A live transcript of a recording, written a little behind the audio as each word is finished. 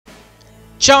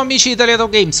Ciao amici di Italiato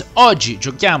Games, oggi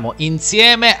giochiamo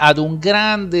insieme ad un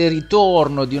grande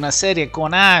ritorno di una serie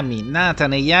Konami nata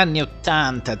negli anni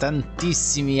 80,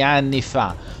 tantissimi anni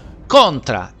fa,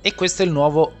 Contra, e questo è il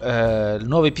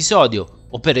nuovo episodio,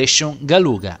 Operation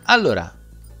Galuga. Allora,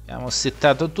 abbiamo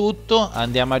settato tutto,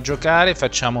 andiamo a giocare,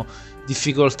 facciamo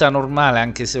difficoltà normale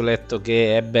anche se ho letto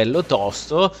che è bello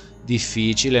tosto,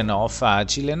 difficile no,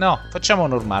 facile no, facciamo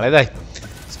normale dai.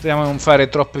 Speriamo di non fare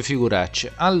troppe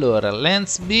figuracce. Allora,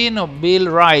 Lance Bean o Bill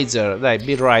Riser? Dai,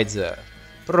 Bill Riser.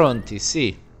 Pronti?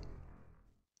 Sì.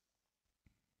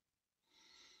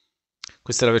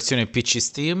 Questa è la versione PC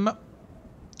Steam.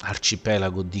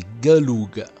 Arcipelago di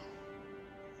Galuga.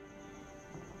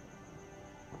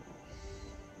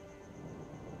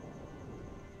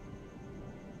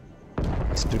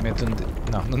 Esprimete un...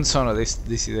 No, non sono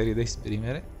desideri da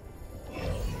esprimere.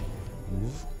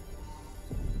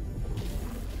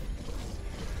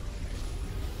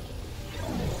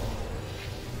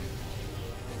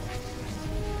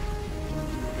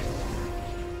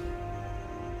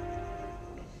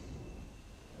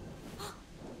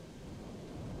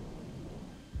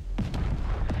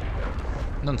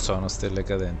 Non sono stelle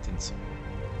cadenti, insomma.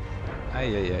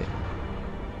 Ai ai ai.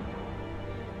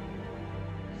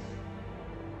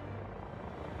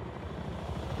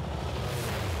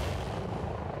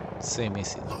 Sei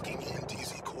mesi. Logging in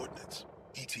DZ coordinates.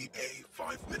 ETA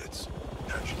 5 minutes.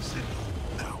 Action signal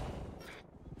now.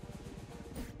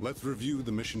 Let's review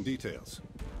the mission details.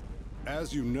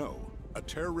 As you know, a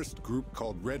terrorist group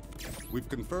called Red... We've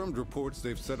confirmed reports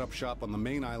they've set up shop on the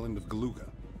main island of Galuga,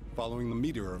 following the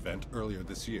meteor event earlier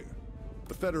this year.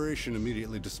 The Federation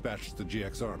immediately dispatched the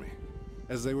GX army.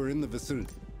 As they were in the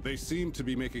vicinity, they seemed to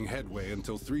be making headway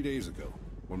until 3 days ago,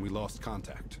 when we lost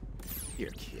contact.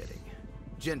 You're kidding.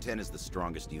 Gen 10 is the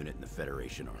strongest unit in the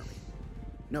Federation army.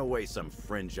 No way some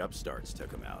fringe upstarts took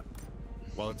them out.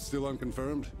 While it's still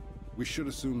unconfirmed, we should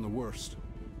assume the worst.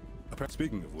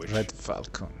 Speaking of which, Red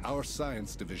Falcon. Our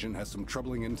science division has some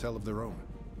troubling intel of their own.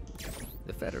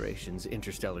 The Federation's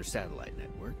interstellar satellite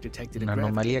network detected a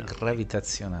Un'anomalia gravity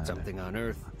gravitazionale. something on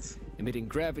Earth, emitting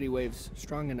gravity waves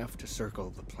strong enough to circle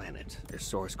the planet. Their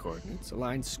source coordinates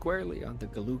align squarely on the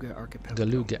Galuga archipelago.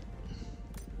 Galuga.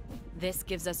 This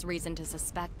gives us reason to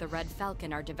suspect the Red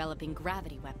Falcon are developing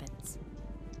gravity weapons.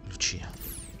 Lucia.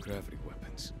 Gravity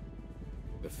weapons.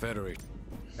 The Federation.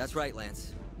 That's right,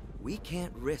 Lance. We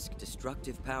can't risk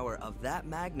destructive power of that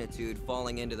magnitude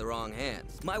falling into the wrong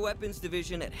hands. My weapons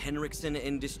division at Henriksen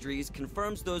Industries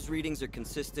confirms those readings are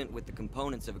consistent with the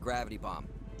components of a gravity bomb.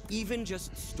 Even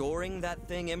just storing that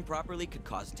thing improperly could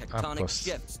cause tectonic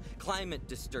shifts, climate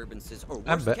disturbances, or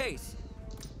worst case...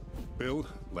 Bill,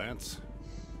 Lance,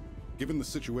 given the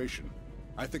situation,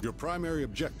 I think your primary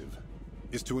objective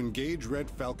is to engage Red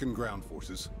Falcon ground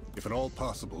forces. If at all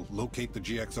possible, locate the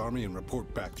GX army and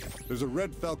report back. There's a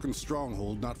Red Falcon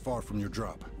stronghold not far from your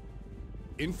drop.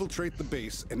 Infiltrate the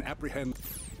base and apprehend...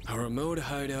 A remote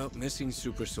hideout, missing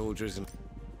super soldiers and...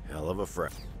 Hell of a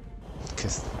friend. Che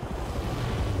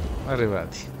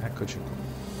arrivati, eccoci qua.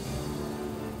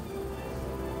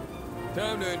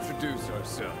 Time to introduce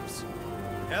ourselves.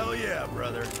 Hell yeah,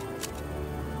 brother.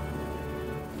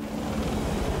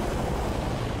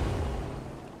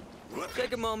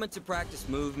 Take a moment to practice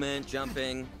movement,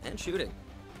 jumping, and shooting.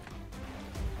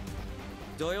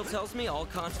 Doyle tells me all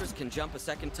Contras can jump a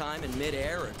second time in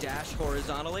mid-air or dash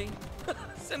horizontally.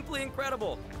 Simply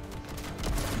incredible.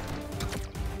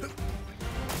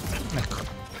 Ecco.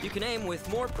 You can aim with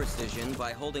more precision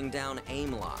by holding down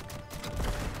aim lock.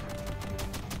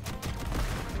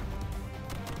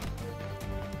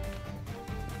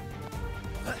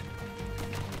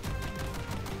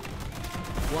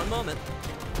 One moment.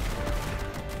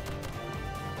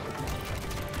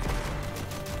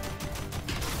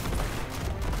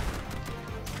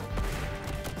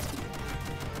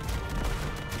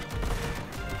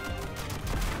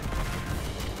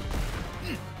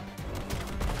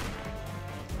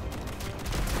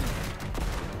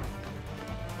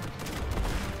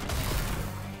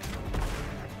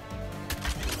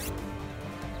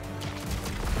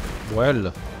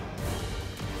 Quello.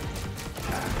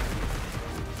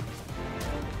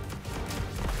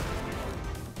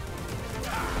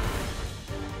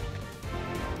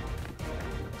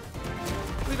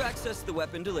 We've accessed the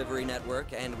weapon delivery network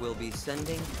and will be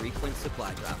sending frequent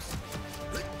supply drops.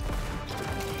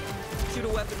 Shoot a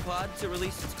weapon pod to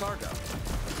release its cargo.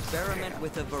 Experiment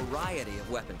with a variety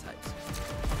of weapon types.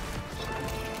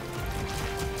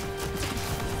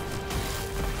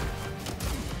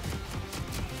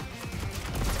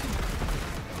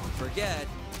 Don't forget,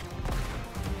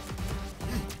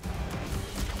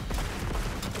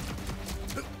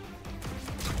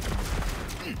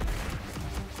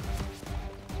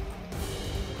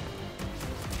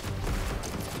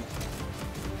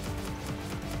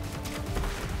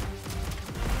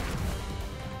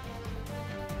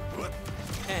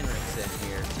 mix in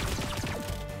here.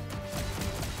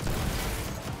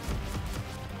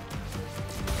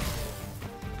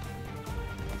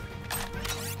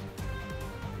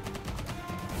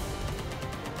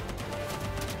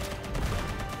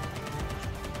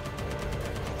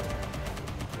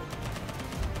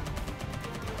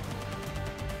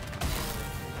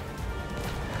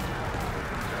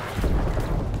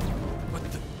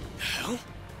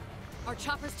 Our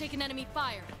chopper's taken enemy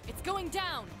fire. It's going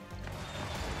down.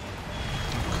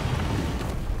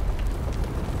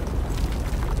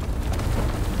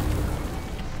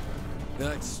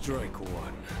 That's strike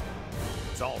one.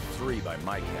 It's all three by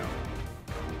my count.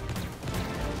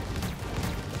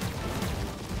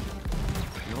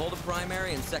 You hold a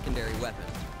primary and secondary weapon.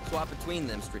 Swap between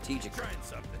them strategically. Trying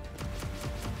something.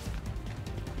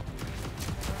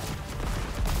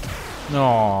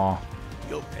 No.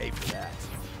 You'll pay for that.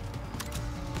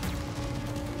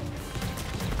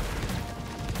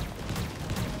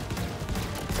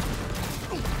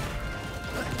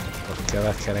 Porca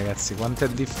vacca ragazzi, quanto è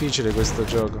difficile questo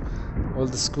gioco.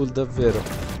 Old school davvero.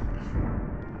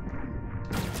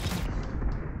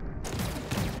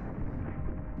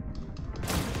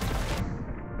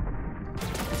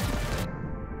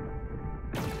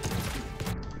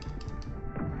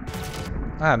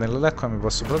 Ah, nell'acqua mi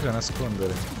posso proprio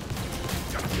nascondere.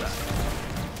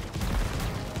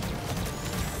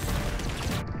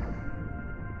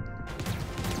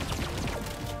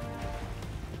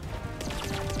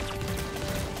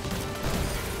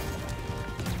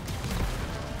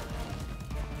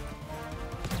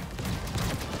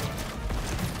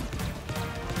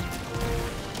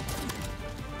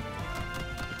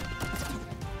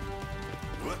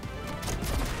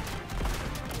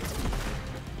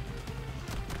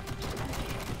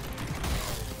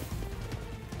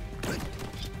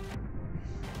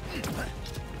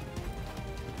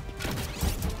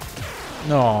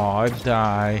 No,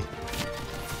 dai.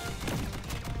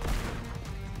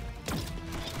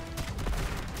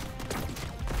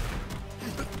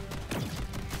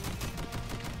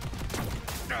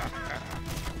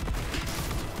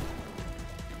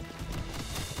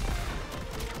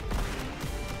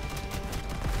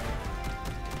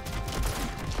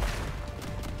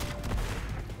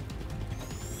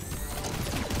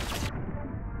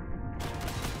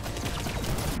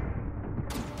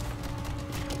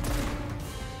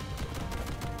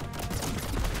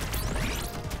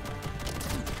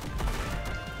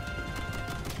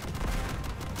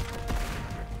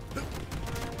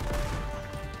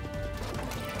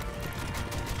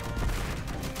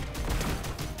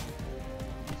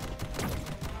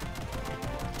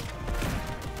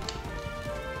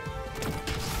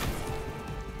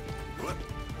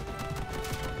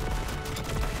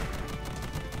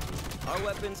 Our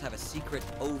weapons have a secret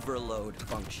overload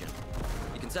function.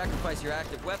 You can sacrifice your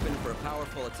active weapon for a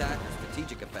powerful attack or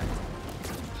strategic effect.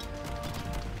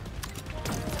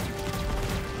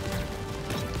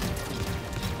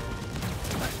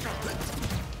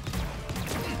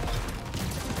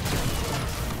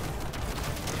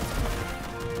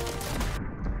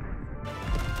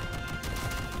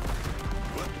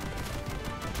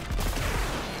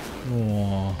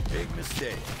 Oh. Big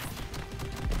mistake.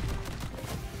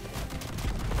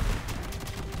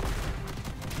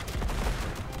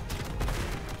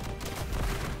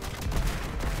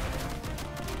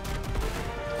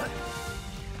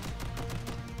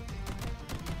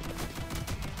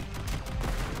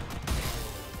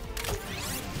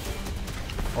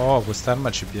 Oh,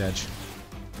 quest'arma ci piace.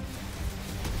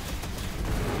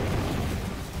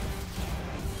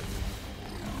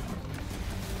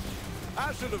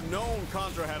 I should have known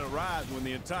Contra had arrived when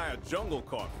the entire jungle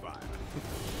caught fire.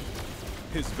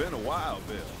 It's been a while,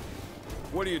 Bill.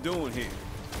 What are you doing here?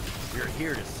 We're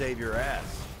here to save your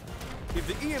ass. If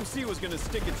the EMC was gonna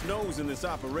stick its nose in this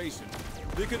operation,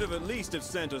 they could have at least have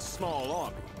sent a small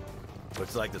army.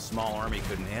 Looks like the small army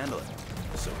couldn't handle it.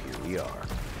 So here we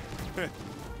are.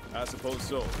 I suppose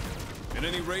so. At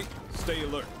any rate, stay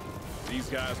alert. These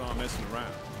guys aren't messing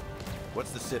around.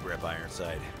 What's the sit rep,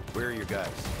 Ironside? Where are your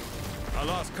guys? I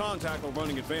lost contact while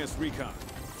running advanced recon.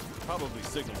 Probably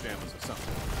signal jammers or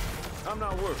something. I'm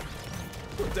not worried.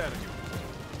 Put that in your mind.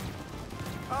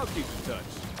 I'll keep in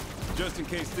touch. Just in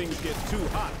case things get too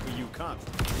hot for you Contra.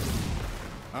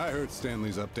 I heard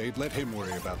Stanley's update. Let him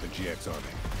worry about the GX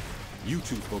army. You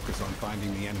two focus on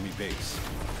finding the enemy base.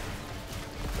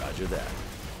 Roger that.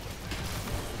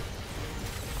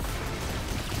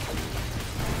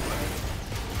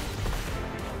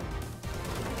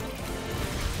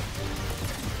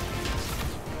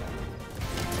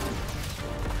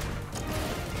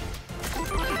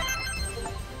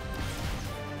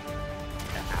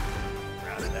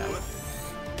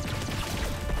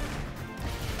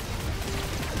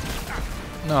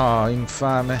 No,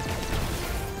 infame.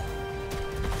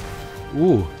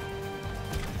 Oh.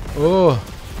 Oh.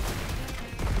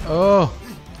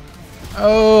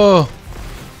 Oh.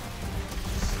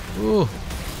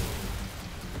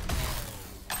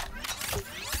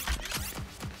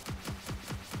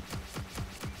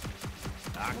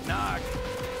 Knock, knock.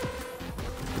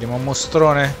 Primo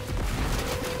mostrone.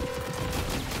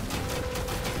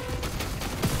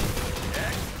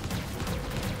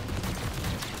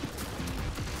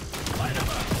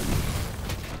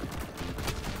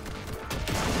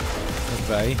 E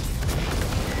vai.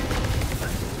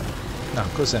 No,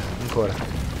 cos'è? Ancora.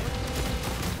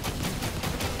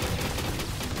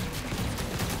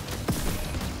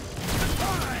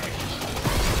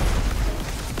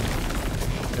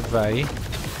 E vai.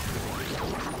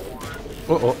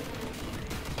 Oh oh.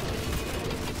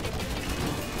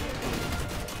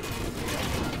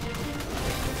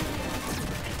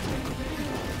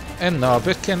 Eh no,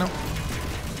 perché no?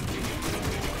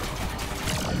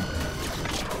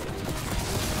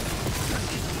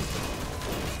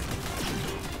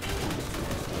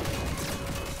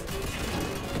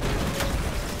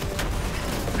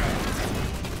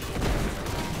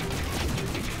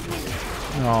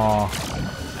 No.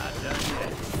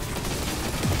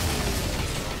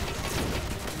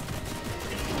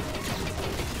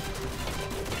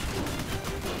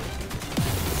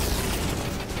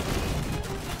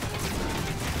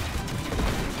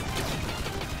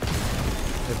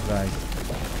 E vai.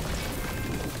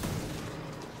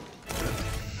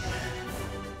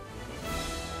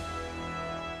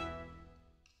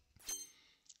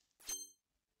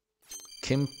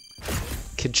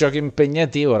 Che gioco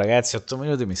impegnativo, ragazzi. 8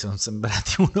 minuti mi sono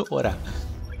sembrati un'ora.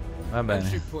 Va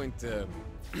bene.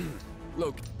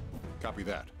 Copy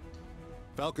that.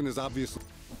 Falcon is obviously...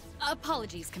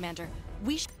 Apologies, Commander.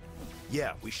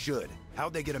 Yeah, we should.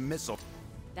 How'd they get a missile?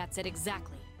 That's it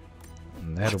exactly.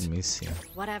 Non era un missile.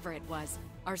 Whatever it was,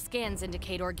 our scans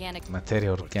indicate organic.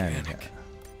 Materia organica.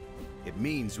 It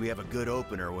means we have a good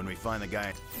opener when we find the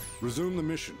guy. Resume the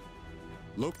mission.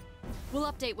 Look. We'll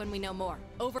update when we know more.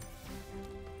 Over.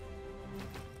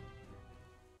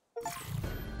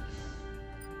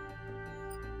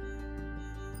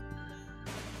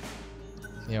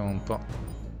 Vediamo un po'.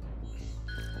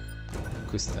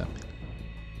 Acquistabile.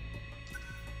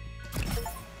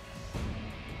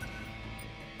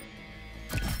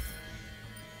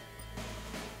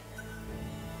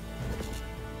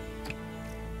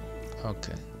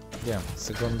 Ok, andiamo,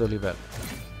 secondo livello.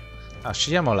 Ah,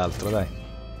 scegliamo l'altro, dai.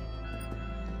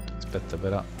 Aspetta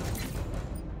però.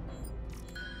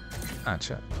 Ah,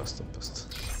 c'è, posto.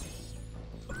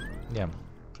 Andiamo,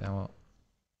 prendiamo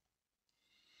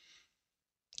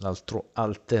l'altro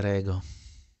alter ego.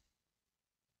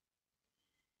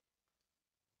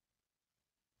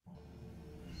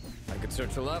 I could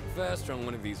search a lot faster on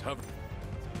one of these hover.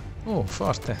 Oh,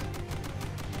 forte.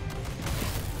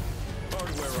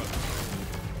 Hardware up.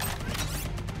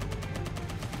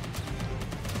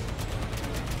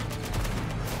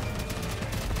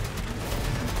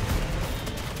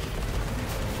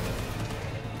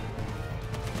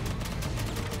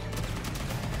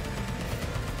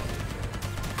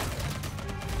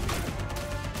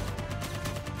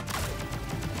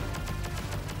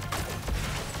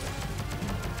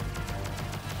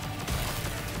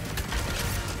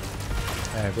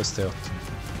 Questo è ottimo.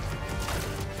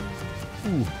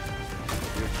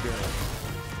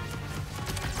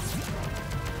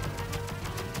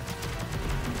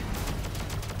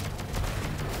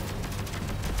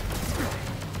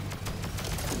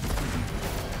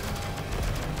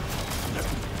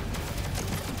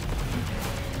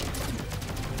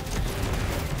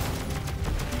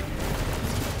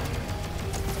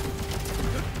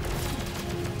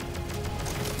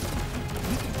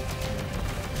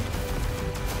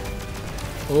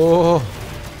 Oh!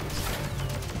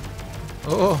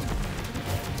 Oh!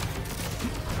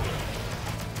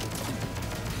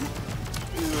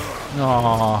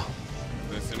 No!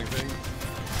 Miss anything?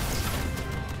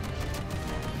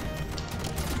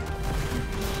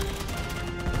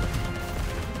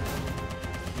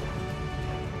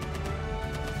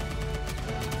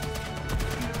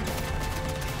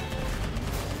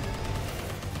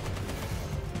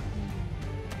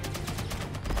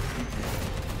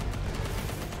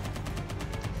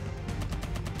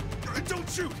 Don't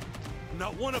shoot! I'm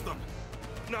not one of them.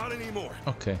 Not anymore.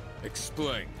 Ok.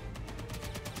 Explain.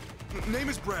 Name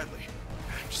is Bradley.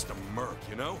 Just a merc,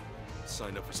 you know?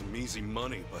 Signed up for some easy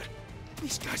money, but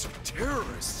these guys are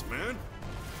terrorists, man.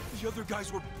 The other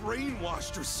guys were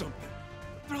brainwashed or something.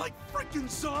 They're like freaking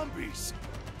zombies.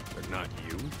 They're not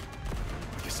you?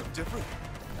 I guess I'm different.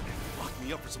 Fuck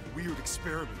me up for some weird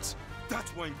experiments.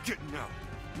 That's why I'm getting out.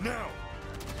 Now!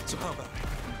 So how about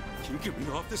it? Can you get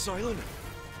me off this island?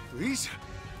 Please?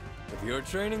 With your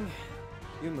training,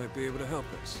 you might be able to help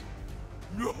us.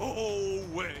 No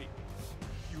way!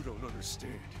 You don't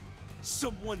understand.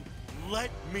 Someone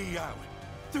let me out.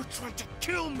 They're trying to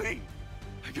kill me!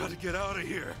 I gotta get out of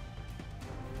here.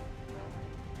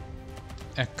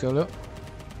 Eccolo.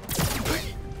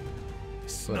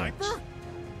 Sniper?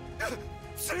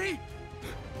 See?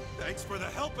 Thanks for the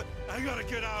help, but I gotta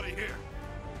get out of here.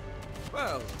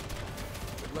 Well,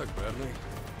 good luck, Bradley.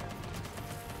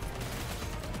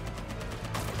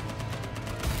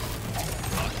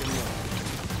 Lock and load.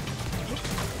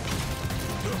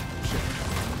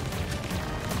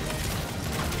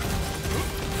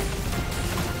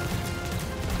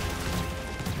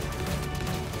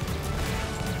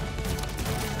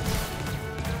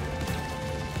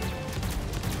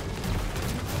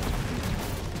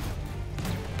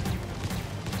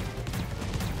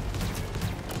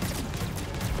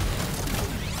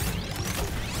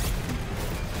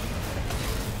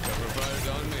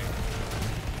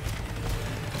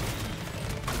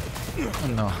 Oh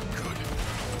no.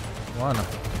 Buono.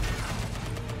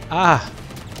 Ah!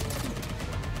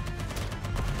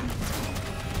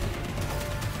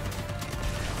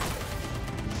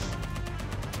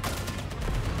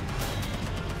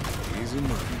 Easy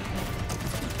money.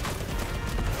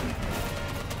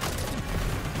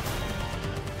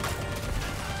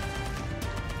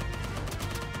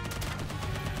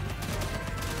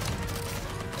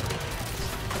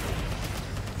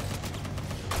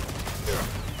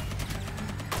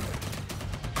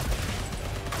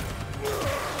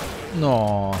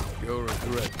 No. You'll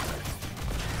regret that.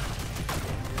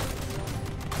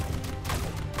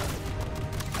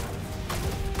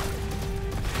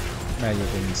 Meglio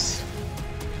benissimo.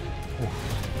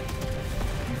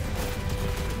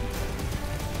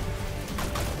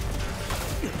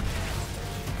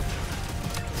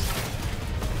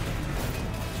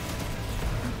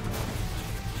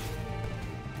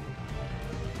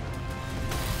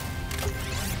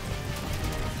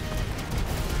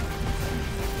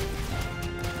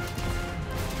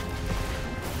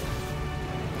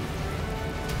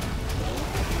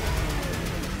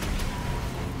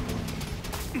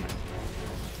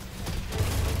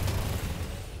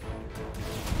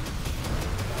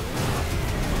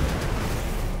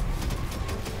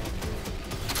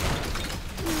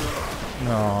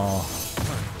 No.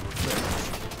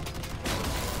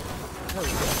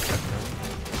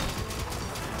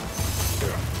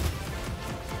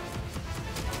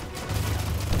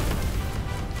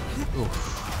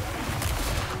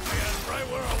 Right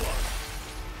where I was.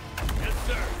 Yes,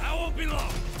 sir. I won't be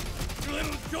long. Your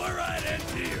little joyride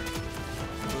ends here.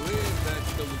 I believe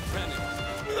that's the lieutenant.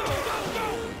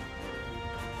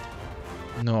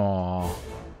 No.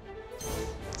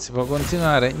 Si può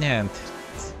continuare? Niente.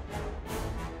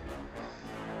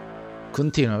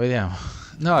 Continua, vediamo.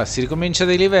 No, si ricomincia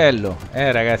di livello.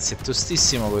 Ragazzi, è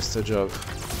tostissimo questo gioco.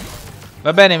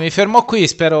 Va bene, mi fermo qui.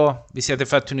 Spero vi siate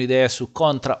fatti un'idea su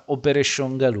Contra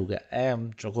Operation Galuga. È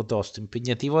un gioco tosto,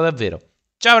 impegnativo davvero.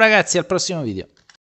 Ciao ragazzi, al prossimo video.